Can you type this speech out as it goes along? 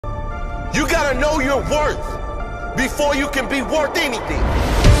You gotta know your worth before you can be worth anything.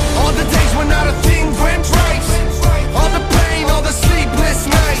 All the days when not a thing went right, all the pain, all the sleepless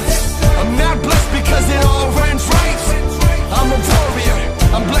nights. I'm not blessed because it all went right. I'm a warrior,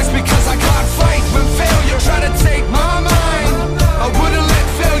 I'm blessed because I can't fight. When failure tried to take my mind, I wouldn't let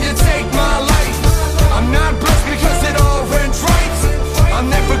failure take my life. I'm not blessed because it all went right. I'll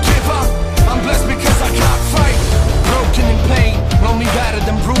never give up, I'm blessed because I can't fight. Broken in pain, lonely, battered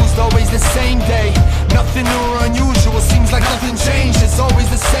and bruised, always the same day. Nothing new or unusual, seems like nothing changed. It's always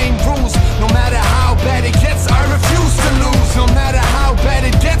the same rules. No matter how bad it gets, I refuse to lose. No matter how bad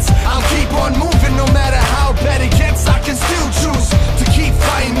it gets, I'll keep on moving. No matter how bad it gets, I can still choose to keep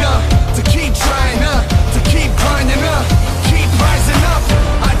fighting up, to keep trying up, to keep grinding up, keep rising up.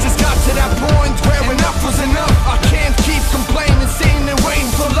 I just got to that point where enough was enough. I can't keep complaining, sitting and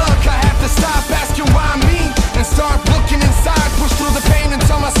waiting for luck. I have to stop asking why me and start looking inside. Push through the pain and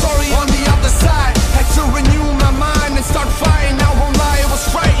tell my story on the other side. Had to renew my mind and start fighting. I won't lie, it was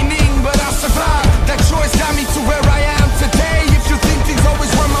frightening, but I survived. That choice got me to where I am today. If you think things always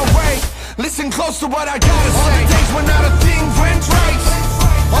went my way, listen close to what I gotta say. All the days when not a thing went right,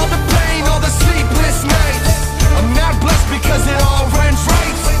 all the pain, all the sleepless nights. I'm not blessed because it all went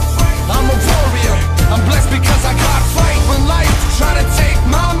right. I'm a warrior, I'm blessed because I can't fight. When life try to take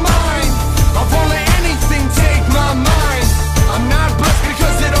my mind, I won't let anything take my mind. I'm not blessed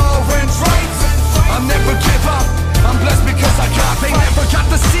because it all went right. I'll never give up, I'm blessed because I got. They never got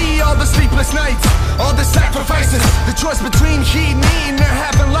to see all the sleepless nights, all the sacrifices, the choice between heat and eating or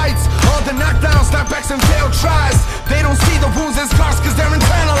having lights. All the knockdowns, knockbacks and failed tries. They don't see the wounds and scars cause they're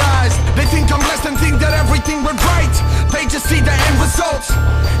internalized. They think I'm blessed and think that everything went right. They just see the end results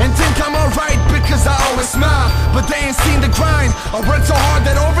and think I'm alright because I always smile. But they ain't seen the grind. I work so hard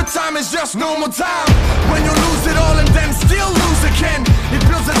that overtime is just normal time. When you lose it all and then still lose again, it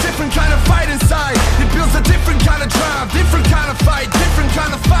builds a different kind of fight inside. It builds a different kind of drive, different kind of fight, different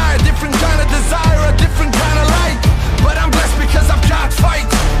kind of fire, different kind of desire, a different kind of light. But I'm blessed because I've got fight.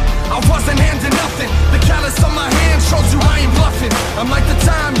 I wasn't handing nothing. The callus on my hand shows you I ain't bluffing. I'm like the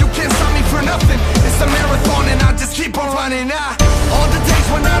time, you can't stop me for nothing. It's a marathon and I just keep on running. All the days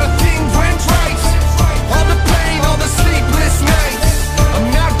when not a thing went right, all the pain, all the sleepless nights.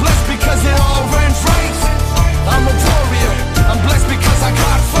 I'm not blessed because it all went right. I'm a warrior, I'm blessed because I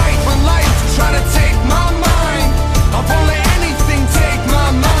can't fight. When life try to take my mind, I won't let anything take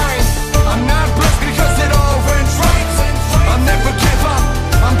my mind. I'm not blessed because it all went right. I'll never give up,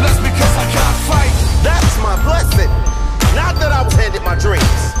 I'm blessed because I can't fight. That's my blessing. Not that I was handed my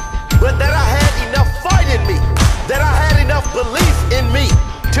dreams, but that I had enough fight in me, that I had enough belief in me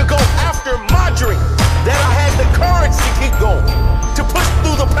to go after my dream, that I had the courage to keep going, to push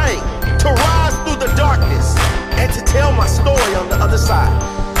through the pain, to rise through the darkness, and to tell my story on the other side.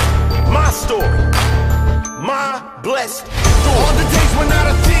 My story, my blessed story. All the days when not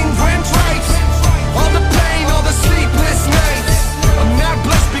a thing went right, all the pain, all the sleepless nights. I'm not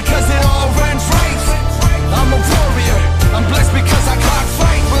blessed because it all went right. I'm a warrior, I'm blessed because I can't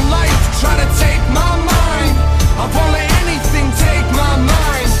fight. When life try to take my mind, I won't let anything take my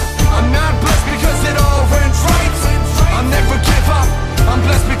mind. I'm not blessed because it all went right. I'll never give up, I'm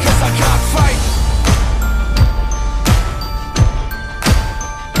blessed because I can't fight.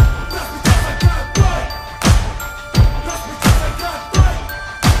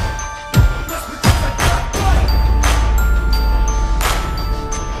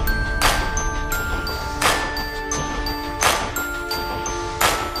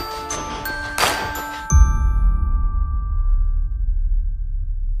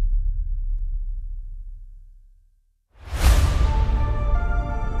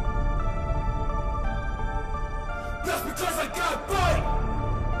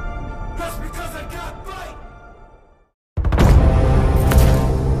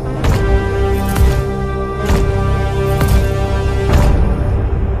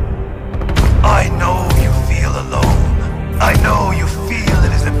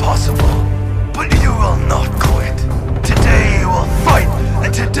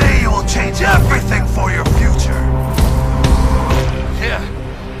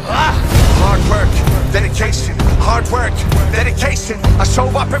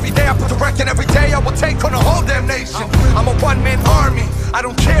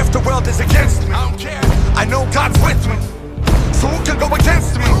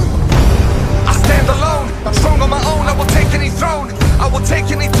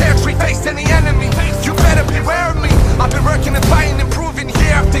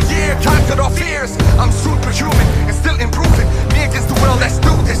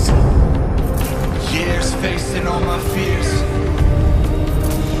 Facing all my fears,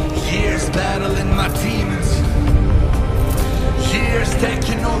 years battling my demons. Years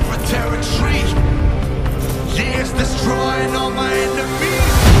taking over territory. Years destroying all my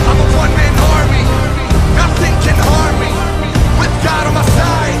enemies. I'm a one-man army. Nothing can harm me. With God on my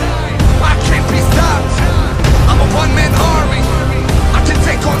side, I can't be stopped. I'm a one-man army. I can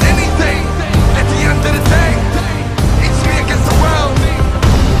take on anything. At the end of the day, it's me against the world.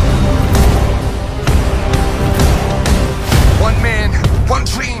 One man, one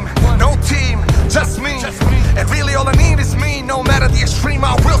dream, no team, just me. And really all I need is me. No matter the extreme,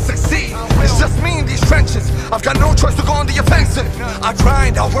 I will succeed. It's just me in these trenches. I've got no choice to go on the offensive. I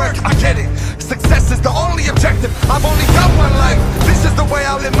grind, I work, I get it. Success is the only objective. I've only got one life. This is the way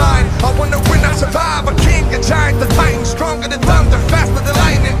I live mine. I wanna win, I survive. A king, a giant, the titan, stronger than thunder, faster than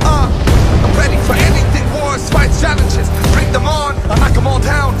lightning. I'm ready for anything. Wars, fights, challenges. Bring them on. I knock them all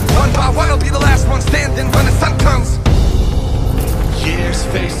down. One by one, I'll be the last one standing when the sun comes. Years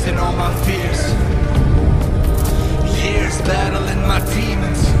facing all my fears. Years battling my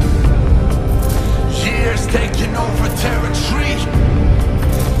demons. Years taking over territory.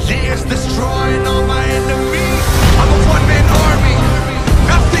 Years destroying all my enemies. I'm a one-man army.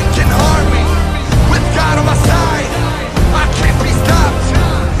 Nothing can harm me. With God on my side, I can't be stopped.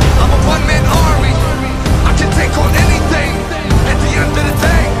 I'm a one-man army. I can take on anything. At the end of the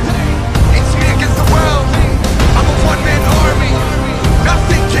day, it's me against the world. I'm a one-man army.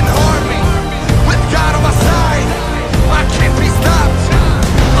 Nothing can harm me. With God on my side, I can't be stopped.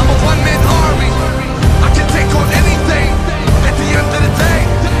 I'm a one-man army. I can take on anything. At the end of the day,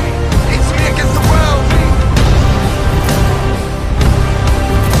 it's me against the world.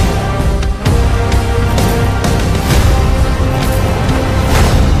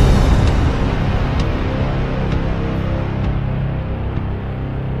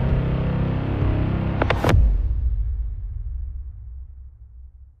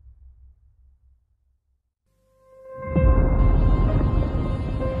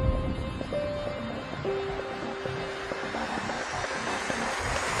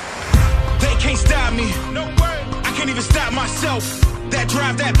 Can't stop me, no way. I can't even stop myself. That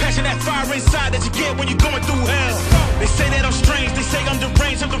drive, that passion, that fire inside that you get when you're going through hell. They say that I'm strange, they say I'm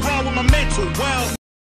deranged, something wrong with my mental. Well,